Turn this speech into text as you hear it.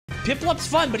Piplup's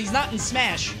fun, but he's not in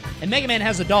Smash. And Mega Man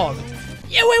has a dog.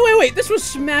 Yeah, wait. This was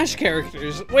Smash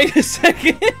characters. Wait a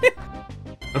second.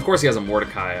 Of course he has a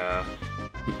Mordecai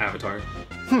avatar.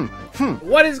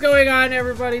 What is going on,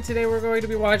 everybody? Today we're going to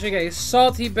be watching a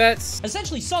Salty Bets.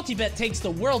 Essentially, Salty Bet takes the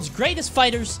world's greatest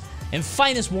fighters and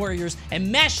finest warriors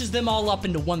and mashes them all up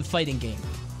into one fighting game.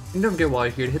 And don't forget while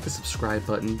you're here to hit the subscribe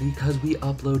button because we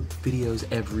upload videos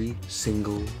every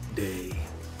single day.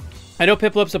 I know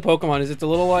Piplup's a Pokemon. Is it the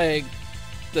little, like,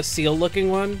 the seal-looking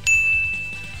one?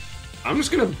 I'm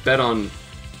just gonna bet on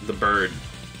the bird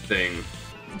thing.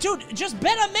 Dude, just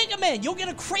bet on Mega Man. You'll get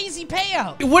a crazy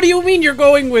payout. What do you mean you're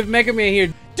going with Mega Man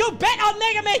here? Dude, bet on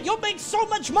Mega Man. You'll make so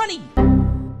much money.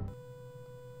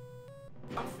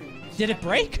 Did it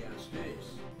break?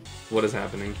 What is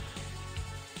happening?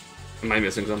 Am I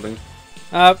missing something?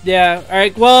 Yeah. All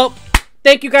right. Well,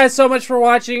 thank you guys so much for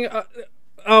watching.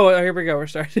 Oh, here we go. We're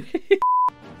starting.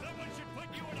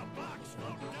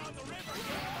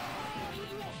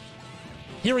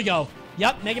 Here we go.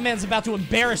 Yep, Mega Man's about to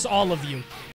embarrass all of you.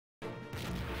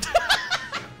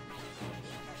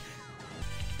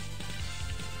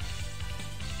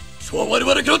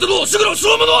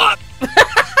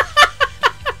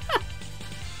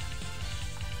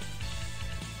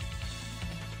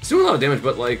 It's doing a lot of damage,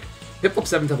 but like, Piplup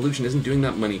 7th evolution isn't doing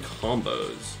that many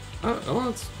combos.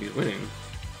 Oh, he's winning.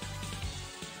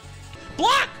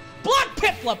 Block! Block,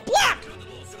 Piplup! Block!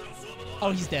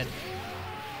 Oh, he's dead.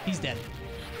 He's dead.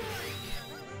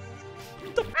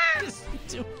 What the f is he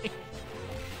doing?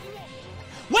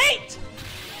 Wait!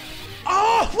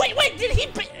 Oh, wait, did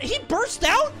he burst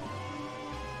out?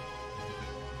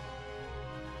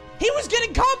 He was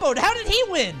getting comboed. How did he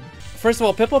win? First of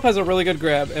all, Piplup has a really good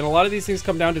grab, and a lot of these things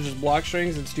come down to just block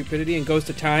strings and stupidity and goes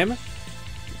to time.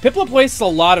 Piplup wastes a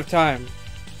lot of time.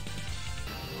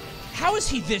 How is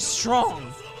he this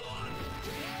strong?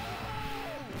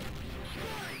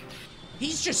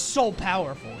 He's just so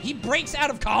powerful. He breaks out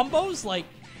of combos like...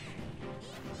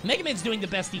 Mega Man's doing the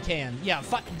best he can. Yeah,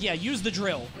 use the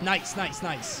drill. Nice.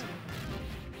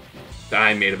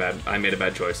 I made a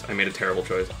bad choice. I made a terrible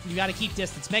choice. You gotta keep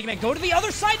distance. Mega Man, go to the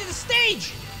other side of the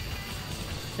stage!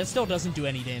 That still doesn't do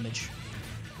any damage.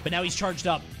 But now he's charged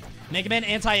up. Mega Man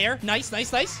anti-air. Nice.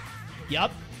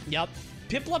 Yup.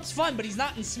 Piplup's fun, but he's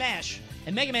not in Smash.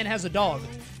 And Mega Man has a dog.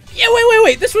 Yeah,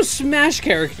 wait. This was Smash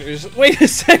characters. Wait a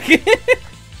second.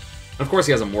 Of course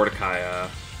he has a Mordecai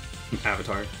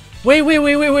avatar. Wait,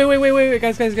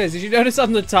 guys. Did you notice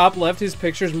on the top left his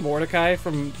picture's Mordecai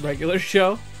from regular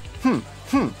show? I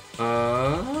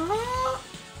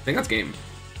think that's game.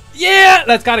 Yeah,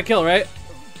 that's gotta kill, right?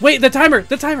 Wait, the timer.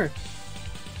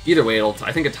 Either way,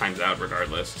 I think it times out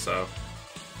regardless, so.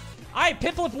 Alright,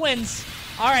 Piplup wins.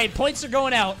 Alright, points are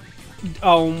going out.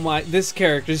 Oh my, this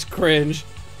character's cringe.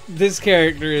 This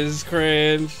character is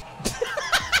cringe.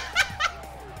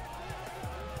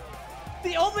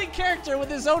 The only character with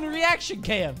his own reaction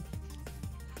cam.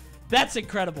 That's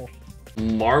incredible.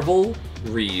 Marvel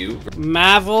Ryu.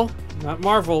 Marvel, not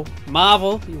Marvel.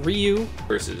 Marvel Ryu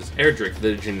Versus Erdrick,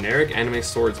 the generic anime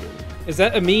swordsman. Is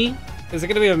that a me? Is it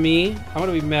gonna be a me? I'm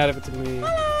gonna be mad if it's a me.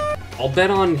 I'll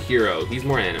bet on Hero. He's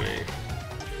more anime.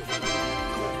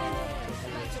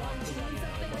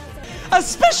 A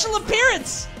special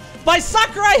appearance by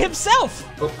Sakurai himself.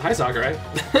 Oh, hi Sakurai.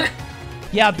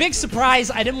 Yeah, big surprise.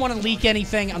 I didn't want to leak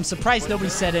anything. I'm surprised nobody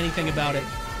said anything about it.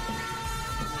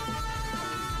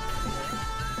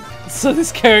 So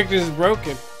this character is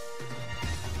broken.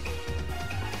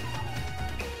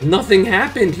 Nothing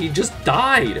happened. He just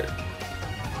died.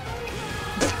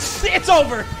 It's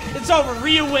over.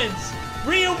 Ryu wins.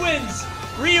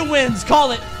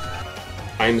 Call it.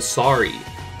 I'm sorry.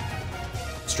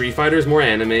 Street Fighter is more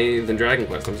anime than Dragon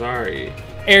Quest. I'm sorry.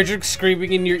 Erdrick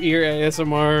screaming in your ear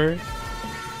ASMR.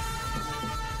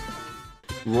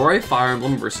 Roy Fire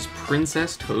Emblem versus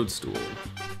Princess Toadstool.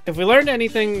 If we learned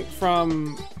anything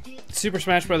from Super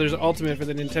Smash Bros. Ultimate for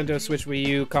the Nintendo Switch Wii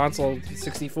U console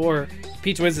 64,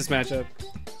 Peach wins this matchup.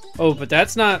 Oh, but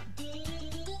that's not...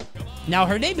 Now,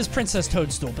 her name is Princess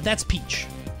Toadstool, but that's Peach.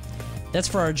 That's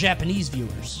for our Japanese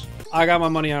viewers. I got my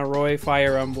money on Roy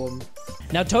Fire Emblem.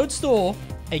 Now, Toadstool,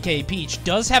 aka Peach,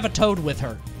 does have a toad with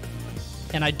her.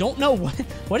 And I don't know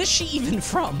what is she even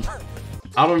from?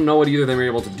 I don't know what either of them are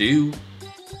able to do,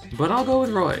 but I'll go with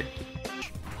Roy.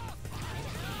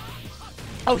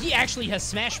 Oh, he actually has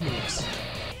smash moves.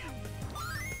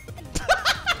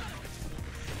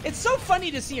 It's so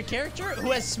funny to see a character who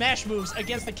has smash moves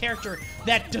against a character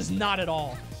that does not at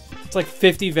all. It's like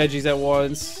 50 veggies at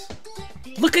once.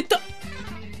 Look at the...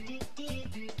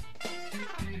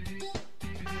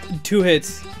 2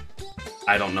 hits.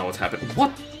 I don't know what's happened.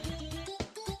 What?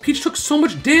 Peach took so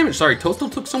much damage. Sorry, Toadstool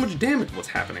took so much damage. What's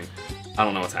happening? I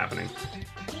don't know what's happening.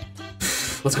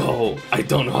 Let's go. I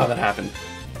don't know how that happened.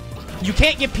 You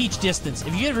can't get Peach distance.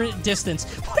 If you give her distance,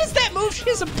 what is that move? She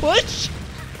has a push?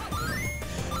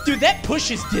 Dude, that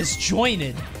push is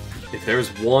disjointed. If there's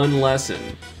one lesson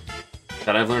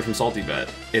that I've learned from Salty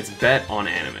Bet, it's bet on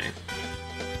anime.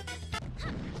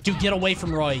 Dude, get away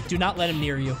from Roy. Do not let him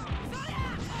near you.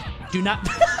 Do not...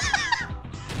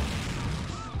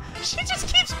 She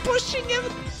just keeps pushing him.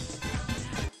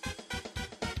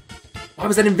 Why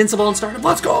was that invincible on startup?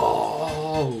 Let's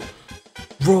go!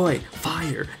 Roy,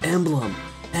 fire, emblem,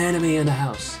 anime in the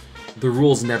house. The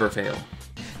rules never fail.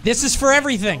 This is for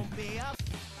everything.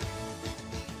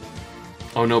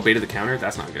 Oh no, baited the counter?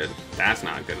 That's not good. That's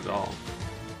not good at all.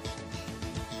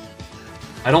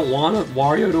 I don't want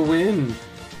Wario to win.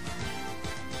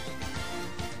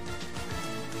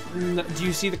 Do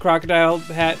you see the crocodile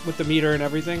hat with the meter and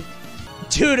everything?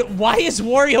 Dude, why is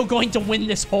Wario going to win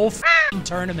this whole f***ing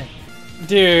tournament?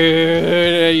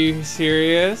 Dude, are you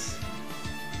serious?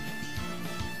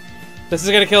 This is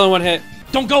gonna kill in one hit.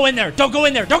 Don't go in there! Don't go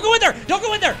in there! Don't go in there! Don't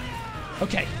go in there!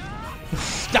 Okay.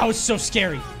 That was so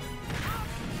scary.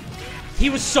 He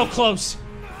was so close.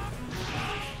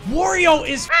 Wario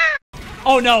is...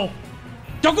 Oh no.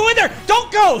 Don't go in there! Don't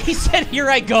go! He said, here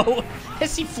I go,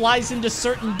 as he flies into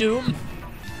certain doom.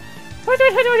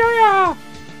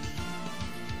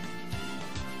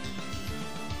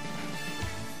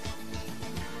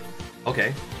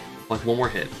 Okay, like one more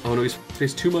hit. Oh no, he's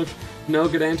faced too much. No,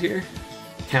 good anti-air.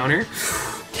 Counter.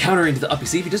 Counter into the uppy.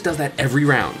 See, if he just does that every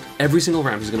round, every single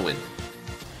round, he's gonna win.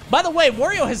 By the way,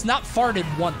 Wario has not farted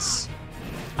once.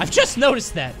 I've just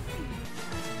noticed that.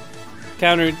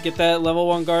 Countered. Get that level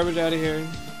 1 garbage out of here.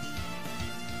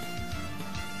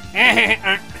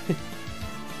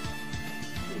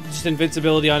 Just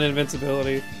invincibility on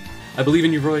invincibility. I believe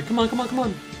in you, Roy. Come on, come on, come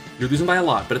on. You're losing by a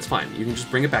lot, but it's fine. You can just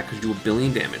bring it back because you do 1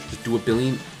 billion damage. Just do 1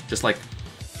 billion, just like...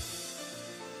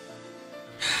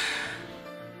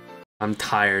 I'm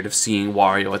tired of seeing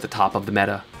Wario at the top of the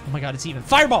meta. Oh my god, it's even.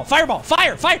 Fireball! Fireball!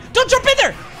 Fire! Fire! Don't jump in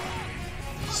there!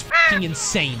 It's f***ing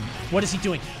insane. What is he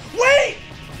doing? Wait!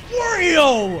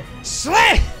 Wario!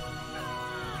 Slay!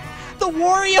 The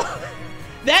Wario...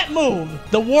 That move,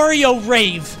 the Wario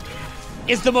Rave,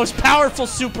 is the most powerful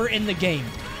super in the game.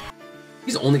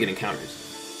 He's only getting counters.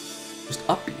 Just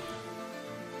uppy.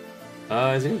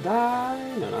 Is he gonna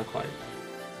die? No, not quite.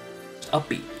 Just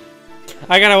uppy.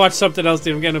 I gotta watch something else,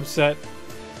 dude. I'm getting upset.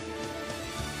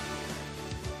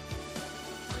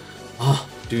 Oh,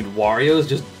 dude, Wario's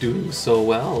just doing so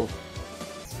well.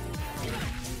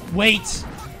 Wait.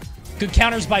 Good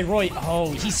counters by Roy.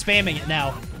 Oh, he's spamming it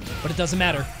now. But it doesn't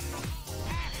matter.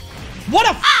 What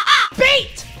a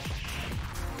bait!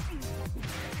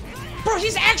 Bro,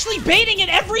 he's actually baiting it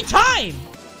every time!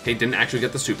 Okay, didn't actually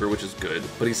get the super, which is good,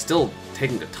 but he's still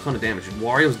taking a ton of damage.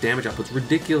 Wario's damage output's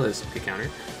ridiculous. Okay, counter.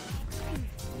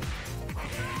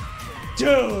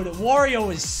 Dude,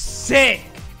 Wario is sick!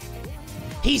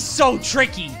 He's so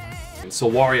tricky! And so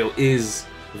Wario is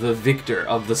the victor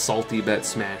of the Salty Bet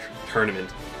Smash tournament.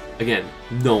 Again,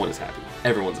 no one is happy.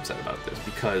 Everyone's upset about this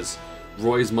because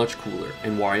Roy's much cooler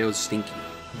and Wario's stinky.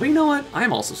 But you know what?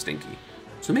 I'm also stinky.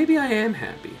 So maybe I am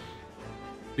happy.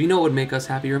 But you know what would make us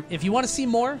happier? If you want to see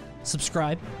more,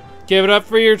 subscribe. Give it up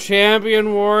for your champion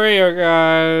Wario,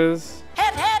 guys.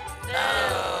 Hip hip!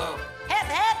 No! Hip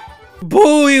hip!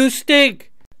 Boo, you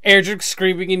stink! Erdrick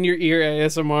screaming in your ear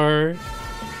ASMR.